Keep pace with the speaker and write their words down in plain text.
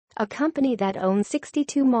a company that owns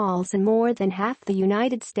 62 malls in more than half the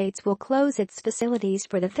United States, will close its facilities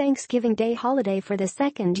for the Thanksgiving Day holiday for the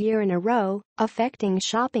second year in a row, affecting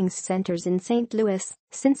shopping centers in St. Louis,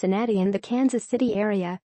 Cincinnati and the Kansas City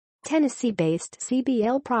area. Tennessee-based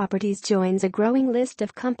CBL Properties joins a growing list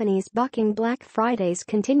of companies bucking Black Friday's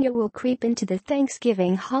continual creep into the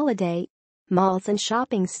Thanksgiving holiday. Malls and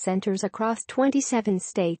shopping centers across 27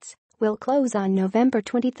 states will close on November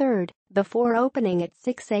 23 before opening at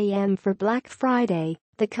 6 a.m. for Black Friday,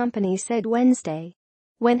 the company said Wednesday.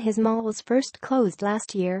 When his malls first closed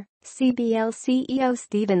last year, CBL CEO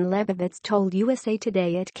Stephen Lebovitz told USA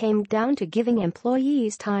Today it came down to giving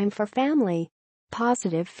employees time for family.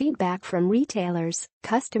 Positive feedback from retailers,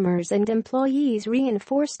 customers and employees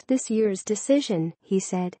reinforced this year's decision, he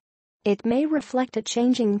said. It may reflect a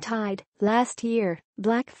changing tide. Last year,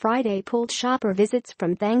 Black Friday pulled shopper visits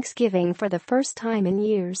from Thanksgiving for the first time in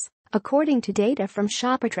years, according to data from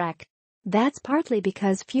Shoppertrak. That's partly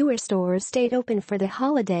because fewer stores stayed open for the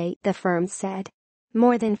holiday, the firm said.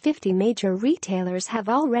 More than 50 major retailers have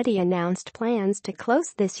already announced plans to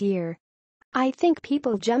close this year. I think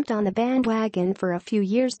people jumped on the bandwagon for a few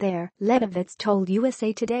years there, Lebovitz told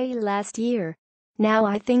USA Today last year. Now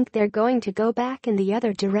I think they're going to go back in the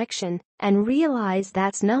other direction and realize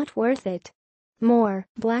that's not worth it. More,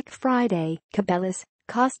 Black Friday, Cabela's,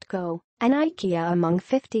 Costco, and IKEA among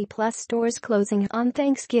 50-plus stores closing on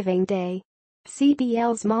Thanksgiving Day.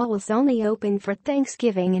 CBL's malls only opened for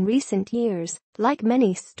Thanksgiving in recent years, like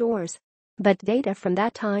many stores. But data from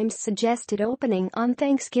that time suggested opening on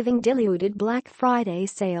Thanksgiving diluted Black Friday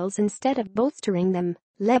sales instead of bolstering them,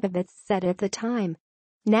 Lebovitz said at the time.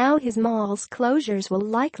 Now his mall's closures will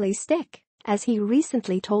likely stick, as he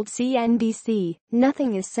recently told CNBC,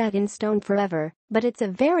 nothing is set in stone forever, but it's a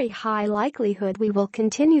very high likelihood we will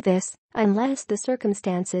continue this, unless the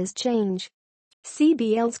circumstances change.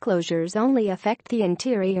 CBL's closures only affect the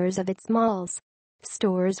interiors of its malls.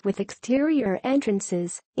 Stores with exterior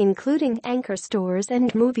entrances, including anchor stores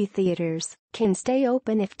and movie theaters, can stay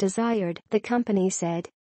open if desired, the company said.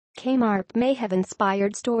 Kmart may have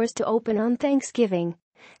inspired stores to open on Thanksgiving,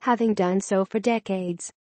 having done so for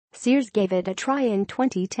decades. Sears gave it a try in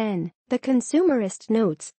 2010, the consumerist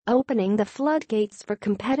notes, opening the floodgates for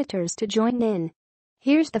competitors to join in.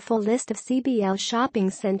 Here's the full list of CBL shopping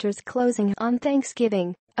centers closing on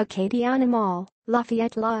Thanksgiving: Acadiana Mall,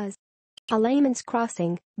 Lafayette Laws, Alayman's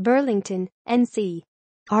Crossing, Burlington, NC.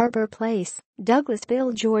 Arbor Place,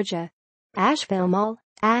 Douglasville, Georgia. Asheville Mall,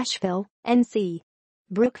 Asheville, NC.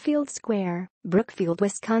 Brookfield Square, Brookfield,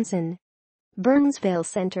 Wisconsin. Burnsville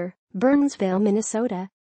Center, Burnsville, Minnesota.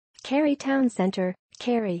 Cary Town Center,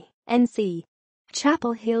 Cary, NC.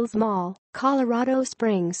 Chapel Hills Mall, Colorado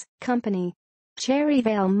Springs, Company.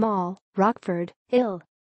 Cherryvale Mall, Rockford, Ill.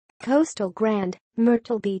 Coastal Grand,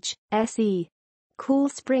 Myrtle Beach, SE. Cool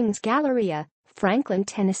Springs Galleria, Franklin,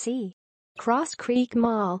 Tennessee. Cross Creek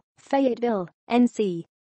Mall, Fayetteville, NC.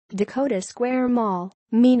 Dakota Square Mall,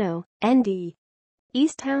 Mino, ND.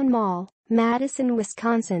 Easttown Mall, Madison,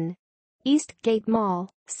 Wisconsin. Eastgate Mall,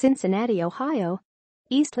 Cincinnati, Ohio.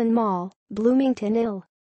 Eastland Mall, Bloomington, Ill.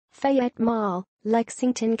 Fayette Mall,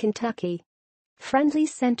 Lexington, Kentucky. Friendly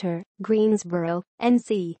Center, Greensboro,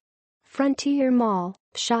 NC. Frontier Mall,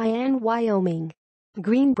 Cheyenne, Wyoming.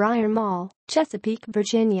 Greenbrier Mall, Chesapeake,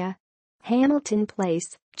 Virginia. Hamilton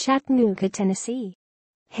Place, Chattanooga, Tennessee.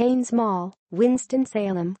 Haynes Mall,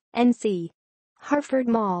 Winston-Salem, NC. Harford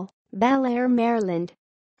Mall, Bel Air, Maryland.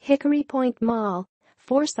 Hickory Point Mall,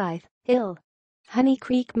 Forsyth, Ill. Honey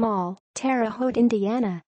Creek Mall, Terre Haute,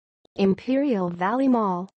 Indiana. Imperial Valley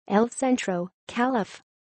Mall, El Centro, Calif.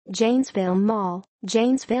 Janesville Mall,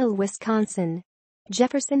 Janesville, Wisconsin.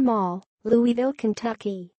 Jefferson Mall, Louisville,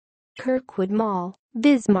 Kentucky. Kirkwood Mall,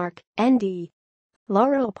 Bismarck, ND.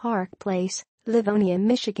 Laurel Park Place, Livonia,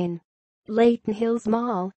 Michigan. Layton Hills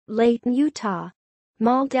Mall, Layton, Utah.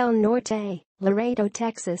 Mall del Norte, Laredo,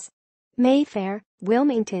 Texas. Mayfair,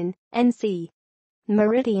 Wilmington, NC.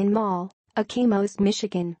 Meridian Mall, Okemos,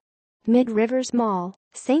 Michigan. Mid-Rivers Mall,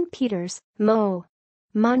 St. Peters, Mo.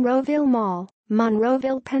 Monroeville Mall,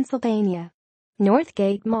 Monroeville, Pennsylvania.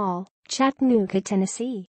 Northgate Mall, Chattanooga,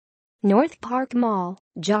 Tennessee. North Park Mall,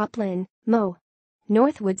 Joplin, Mo.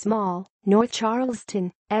 Northwoods Mall, North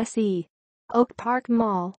Charleston, SE. Oak Park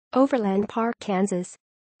Mall, Overland Park, Kansas.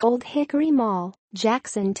 Old Hickory Mall,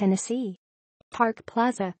 Jackson, Tennessee. Park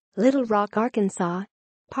Plaza, Little Rock, Arkansas.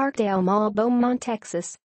 Parkdale Mall, Beaumont,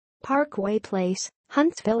 Texas. Parkway Place,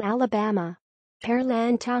 Huntsville, Alabama.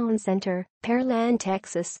 Pearland Town Center, Pearland,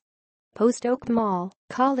 Texas. Post Oak Mall,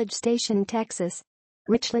 College Station, Texas.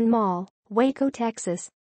 Richland Mall, Waco,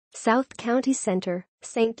 Texas. South County Center,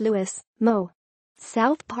 St. Louis, Mo.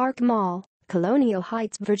 South Park Mall, Colonial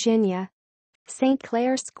Heights, Virginia. St.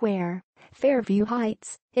 Clair Square, Fairview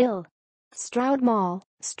Heights, Ill. Stroud Mall,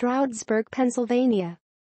 Stroudsburg, Pennsylvania.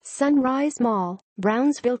 Sunrise Mall,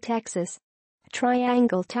 Brownsville, Texas.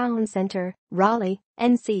 Triangle Town Center, Raleigh,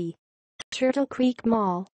 NC. Turtle Creek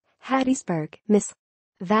Mall, Hattiesburg, Miss.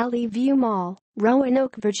 Valley View Mall,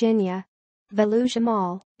 Roanoke, Virginia. Volusia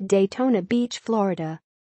Mall, Daytona Beach, Florida.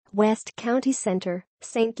 West County Center,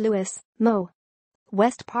 St. Louis, Mo.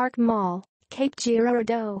 West Park Mall, Cape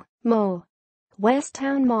Girardeau, Mo.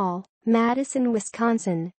 Westtown Mall, Madison,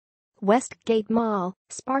 Wisconsin. Westgate Mall,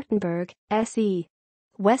 Spartanburg, SE.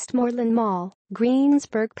 Westmoreland Mall,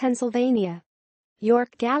 Greensburg, Pennsylvania.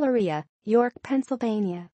 York Galleria, York,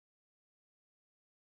 Pennsylvania.